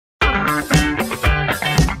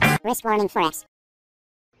Risk Warning Forex.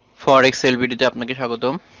 ফরেক্স এলবিডিতে আপনাকে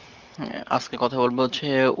স্বাগতম। আজকে কথা বলবো হচ্ছে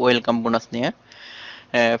ওয়েলকাম বোনাস নিয়ে।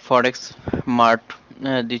 ফরেক্স মার্ট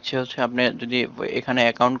দিচ্ছে হচ্ছে আপনি যদি এখানে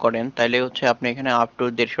অ্যাকাউন্ট করেন তাহলে হচ্ছে আপনি এখানে up to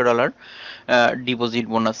 $150 deposit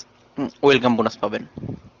bonus welcome bonus পাবেন।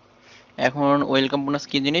 এখন ওয়েলকাম বোনাস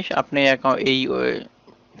কি জিনিস? আপনি এই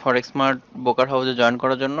ফরেক্স মার্ট ব্রোকার হাউসে জয়েন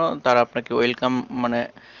করার জন্য তারা আপনাকে ওয়েলকাম মানে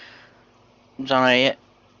জানায়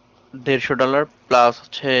 $150 প্লাস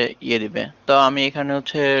হচ্ছে দিবে। তো আমি এখানে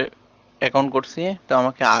হচ্ছে অ্যাকাউন্ট করছি, তো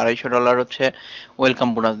আমাকে $250 হচ্ছে ওয়েলকাম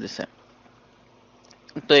বোনাস দিছে।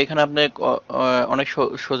 তো এখানে আপনি অনেক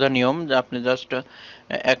সোজা নিয়ম যে আপনি জাস্ট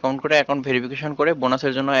অ্যাকাউন্ট ভেরিফিকেশন করে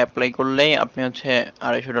বোনাসের জন্য অ্যাপ্লাই করলেই আপনি হচ্ছে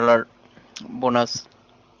 $250 বোনাস,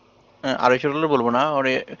 $250 বলবো না,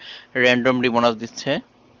 ওরে র্যান্ডমলি বোনাস দিচ্ছে,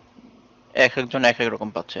 এক একজন এক এক রকম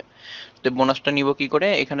পাচ্ছে। তো বোনাসটা নিব কি করে?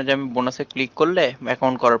 এখানে যে আমি বোনাসে ক্লিক করলে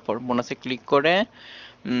অ্যাকাউন্ট করার পর বোনাসে ক্লিক করে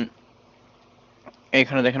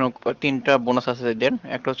এখানে দেখেন তিনটা বোনাস আছে এদের।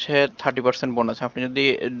 একটা হচ্ছে 30% বোনাস, আপনি যদি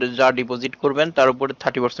যা ডিপোজিট করবেন তার উপরে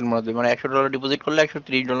 30% বোনাস দেবে, মানে $100 ডিপোজিট করলে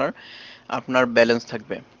 $130 আপনার ব্যালেন্স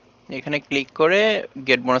থাকবে। এখানে ক্লিক করে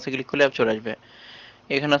গেট বোনাসে ক্লিক করলে চলে আসবে।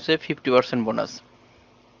 এখানে আছে 50% বোনাস,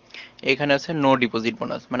 এখানে আছে নো ডিপোজিট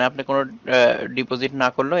বোনাস, মানে আপনি কোনো ডিপোজিট না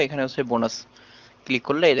করলেও এখানে হচ্ছে বোনাস ক্লিক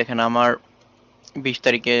করলে এই দেখেন আমার 20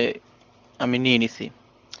 তারিখে আমি নিয়ে নিছি।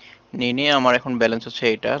 নিয়ে আমার এখন ব্যালেন্স হচ্ছে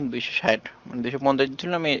এটা 260, মানে 250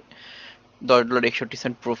 ছিল, আমি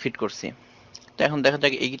 $10.61 প্রফিট করছি। তো এখন দেখা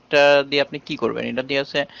যাক এইটা দিয়ে আপনি কি করবেন। এটা দিয়ে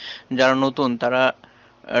আছে যারা নতুন তারা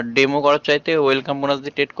ডেমো করার চাইতে ওয়েলকাম বোনাস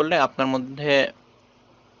দিয়ে ট্রেড করলে আপনার মধ্যে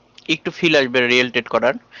একটু ফিল আসবে রিয়েল ট্রেড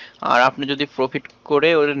করার। আর আপনি যদি প্রফিট করে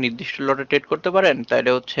ওই নির্দিষ্ট লটে ট্রেড করতে পারেন তাহলে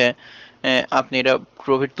হচ্ছে আপনি এটা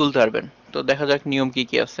প্রফিট তুলতে পারবেন। তো দেখা যাক নিয়ম কি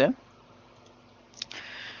কি আছে।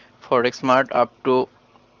 ফরেক্স smart up to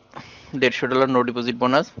 $150 no deposit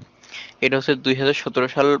bonus, এটা হচ্ছে 2017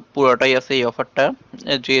 সাল পুরোটাই আছে এই অফারটা,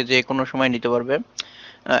 যে যে কোনো সময় নিতে পারবে।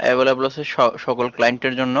 অ্যাভেলেবল আছে সকল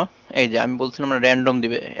ক্লায়েন্টের জন্য। এই যে আমি বলছিলাম না র্যান্ডম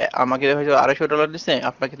দিবে, আমাকে হয়তো $250 দিচ্ছে,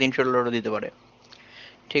 আপনাকে $300 দিতে পারে।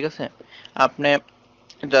 ঠিক আছে, আপনি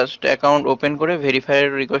জাস্ট অ্যাকাউন্ট ওপেন করে ভেরিফাই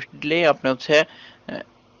রিকোয়েস্ট দিলেই আপনি হচ্ছে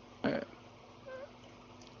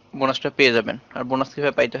বোনাসটা পেয়ে যাবেন। আর বোনাস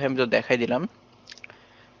কিভাবে পাইতে হয় আমি তো দেখাই দিলাম।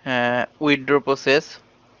 উইথড্র প্রসেস,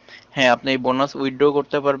 হ্যাঁ আপনি এই বোনাস উইথড্র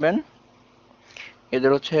করতে পারবেন।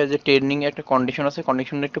 এদের হচ্ছে যে ট্রেডিং এ একটা কন্ডিশন আছে,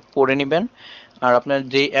 কন্ডিশনটা একটু পড়ে নেবেন। আর আপনার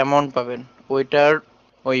যে অ্যামাউন্ট পাবেন ওইটার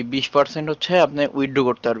ওই 20% হচ্ছে আপনি উইথড্র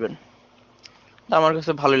করতে পারবেন। তো আমার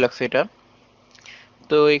কাছে ভালোই লাগছে এটা।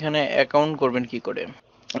 তো এখানে অ্যাকাউন্ট করবেন কি করে,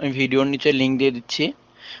 আমি ভিডিওর নিচে লিঙ্ক দিয়ে দিচ্ছি,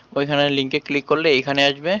 ওইখানে লিঙ্কে ক্লিক করলে এখানে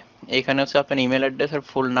আসবে। এখানে হচ্ছে আপনার ইমেল অ্যাড্রেস আর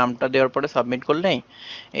ফুল নামটা দেওয়ার পরে সাবমিট করলেই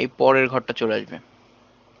এই পরের ঘরটা চলে আসবে।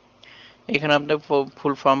 এখানে আপনি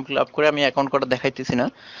ফুল ফর্ম ফিল আপ করে, আমি অ্যাকাউন্ট করা দেখাইতেছি না,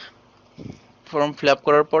 ফর্ম ফিল আপ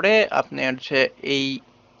করার পরে আপনি হচ্ছে এই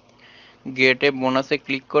গেটে বোনাস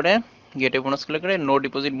ক্লিক করে নো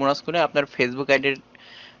ডিপোজিট বোনাস করে আপনার ফেসবুক আইডির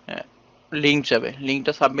লিঙ্ক যাবে,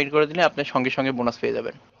 লিঙ্কটা সাবমিট করে দিলে আপনি সঙ্গে সঙ্গে বোনাস পেয়ে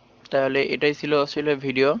যাবেন। তাহলে এটাই ছিল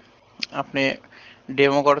ভিডিও। আপনি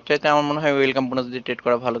ডেমো করার চাইতে আমার মনে হয় ওয়েলকাম বোনাস দিয়ে ট্রেড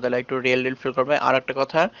করা ভালো, তাহলে একটু রিয়েল ফিল করবে। আর একটা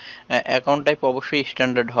কথা, অ্যাকাউন্ট টাইপ অবশ্যই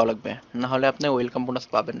স্ট্যান্ডার্ড হওয়া লাগবে, না হলে আপনি ওয়েলকাম বোনাস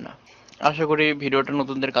পাবেন না। আশা করি ভিডিওটা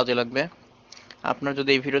নতুনদের কাজে লাগবে। আপনার যদি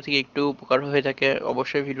এই ভিডিও থেকে একটু উপকার হয়ে থাকে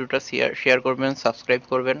অবশ্যই ভিডিওটা শেয়ার করবেন, সাবস্ক্রাইব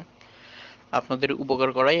করবেন। আপনাদের উপকার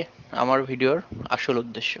করাই আমার ভিডিওর আসল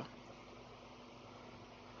উদ্দেশ্য।